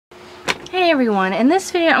Hey everyone, in this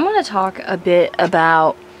video I'm going to talk a bit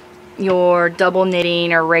about your double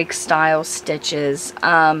knitting or rake style stitches.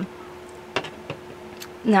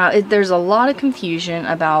 There's a lot of confusion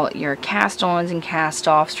about your cast-ons and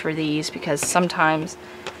cast-offs for these, because sometimes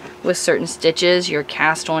with certain stitches your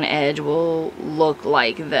cast-on edge will look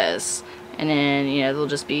like this, and then they'll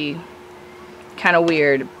just be kind of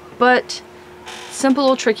weird. But simple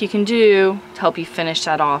little trick you can do to help you finish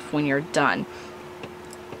that off when you're done.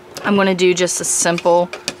 I'm going to do just a simple,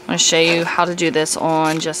 I'm going to show you how to do this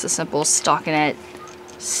on just a simple stockinette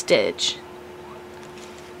stitch.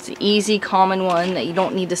 It's an easy, common one that you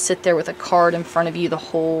don't need to sit there with a card in front of you the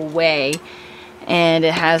whole way. And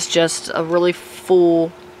it has just a really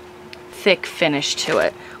full, thick finish to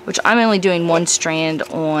it. Which I'm only doing one strand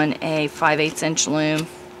on a 5/8 inch loom.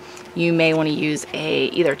 You may want to use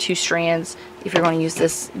either 2 strands if you're going to use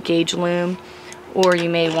this gauge loom, or you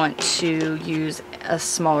may want to use a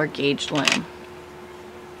smaller gauge loom.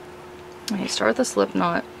 Okay, start with a slip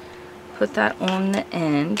knot, put that on the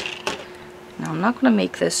end. Now I'm not going to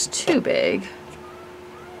make this too big,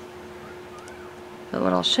 but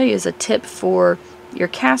what I'll show you is a tip for your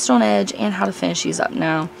cast on edge and how to finish these up.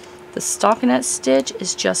 Now the stockinette stitch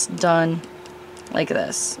is just done like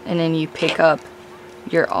this, and then you pick up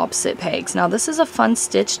your opposite pegs. Now this is a fun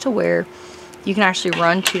stitch to where you can actually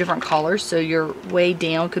run 2 different colors, so your way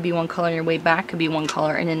down could be one color and your way back could be one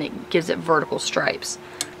color, and then it gives it vertical stripes.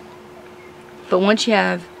 But once you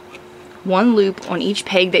have one loop on each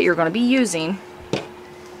peg that you're going to be using,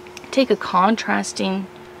 take a contrasting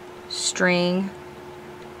string,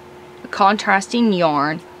 a contrasting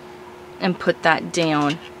yarn, and put that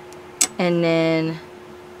down, and then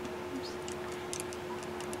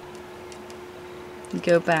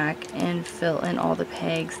go back and fill in all the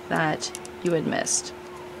pegs that you had missed,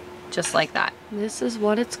 just like that. This is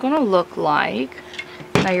what it's going to look like.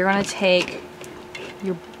 Now you're going to take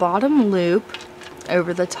your bottom loop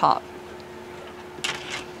over the top.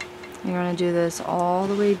 You're going to do this all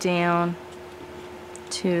the way down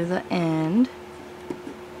to the end.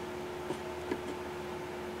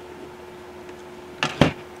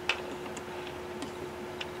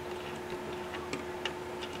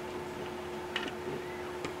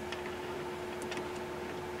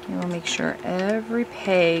 You want to make sure every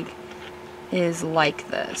peg is like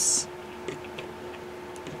this.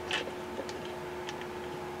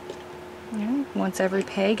 Once every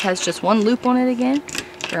peg has just one loop on it again,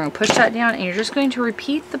 you're going to push that down, and you're just going to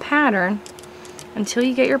repeat the pattern until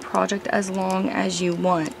you get your project as long as you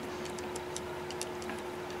want.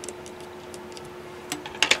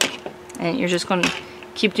 And you're just going to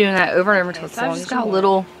keep doing that over and over until it's long. I've just got a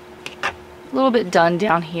little bit done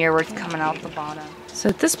down here where it's coming out the bottom. So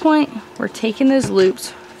at this point, we're taking those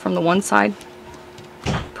loops from the one side,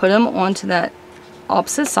 put them onto that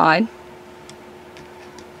opposite side.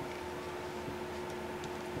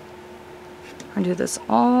 I'll do this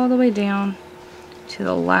all the way down to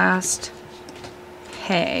the last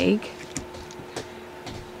peg.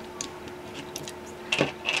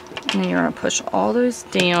 And then you're going to push all those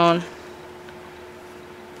down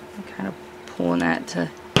and kind of pulling that to...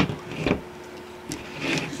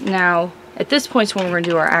 Now, at this point is when we're going to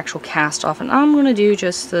do our actual cast off, and I'm going to do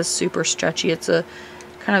just the super stretchy. It's a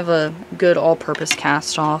kind of a good all-purpose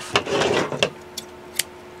cast off.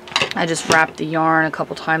 I just wrap the yarn a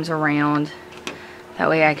couple times around. That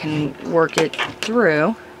way I can work it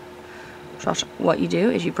through. So what you do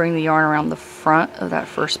is you bring the yarn around the front of that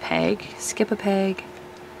first peg, skip a peg,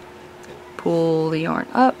 pull the yarn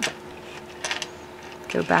up,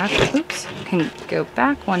 go back, oops, can go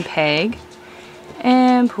back one peg,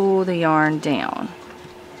 and pull the yarn down.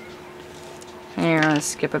 And you're going to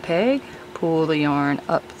skip a peg, pull the yarn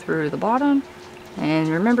up through the bottom, and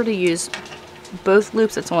remember to use both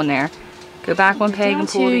loops that's on there. Go back one peg and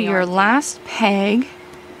pull your last peg.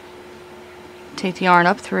 Take the yarn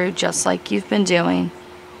up through just like you've been doing,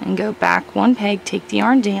 and go back one peg, take the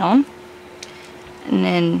yarn down, and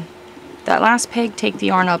then that last peg, take the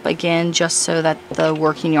yarn up again just so that the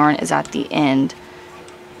working yarn is at the end.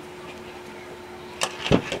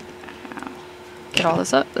 Get all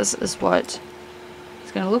this up. This is what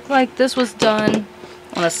it's going to look like. This was done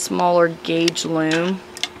on a smaller gauge loom,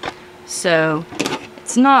 so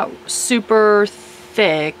it's not super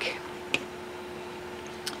thick.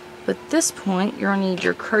 But at this point, you're going to need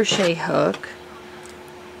your crochet hook,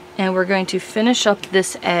 and we're going to finish up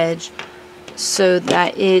this edge so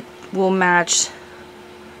that it will match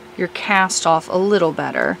your cast off a little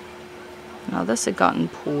better. Now this had gotten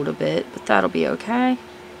pulled a bit, but that'll be okay.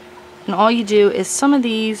 And all you do is, some of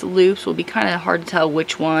these loops will be kind of hard to tell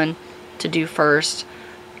which one to do first.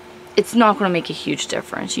 it's not going to make a huge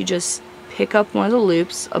difference. You just pick up one of the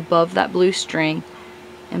loops above that blue string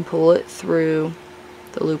and pull it through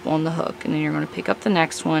the loop on the hook, and then you're going to pick up the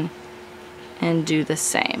next one and do the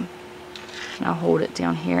same. Now hold it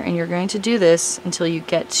down here, and you're going to do this until you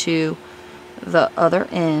get to the other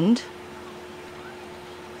end,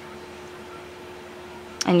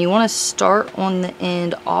 and you want to start on the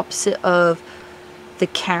end opposite of the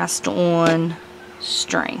cast on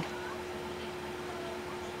string.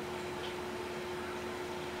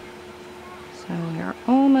 So you're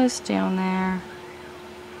almost down there.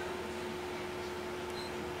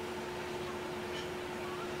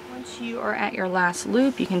 Once you are at your last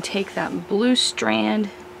loop, you can take that blue strand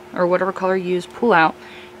or whatever color you use, pull out.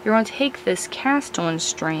 You're going to take this cast on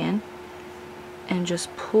strand and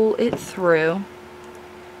just pull it through,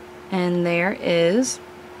 and there is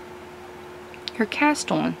your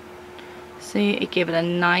cast on. See, it gave it a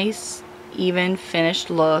nice even finished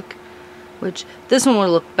look, which this one would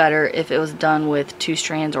look better if it was done with 2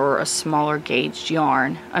 strands or a smaller gauge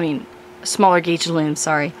yarn. I mean, smaller gauge loom,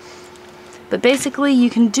 sorry. But basically you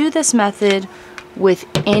can do this method with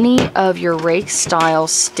any of your rake style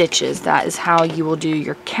stitches. That is how you will do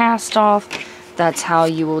your cast off. That's how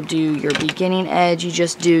you will do your beginning edge. You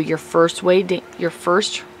just do your first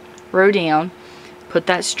row down, put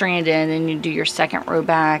that strand in, and you do your second row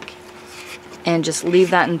back, and just leave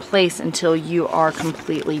that in place until you are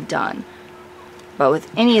completely done. But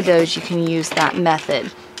with any of those, you can use that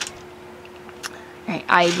method. Alright,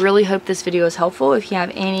 I really hope this video is helpful. If you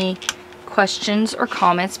have any questions or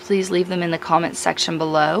comments, please leave them in the comments section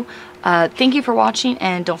below. Thank you for watching,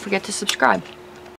 and don't forget to subscribe.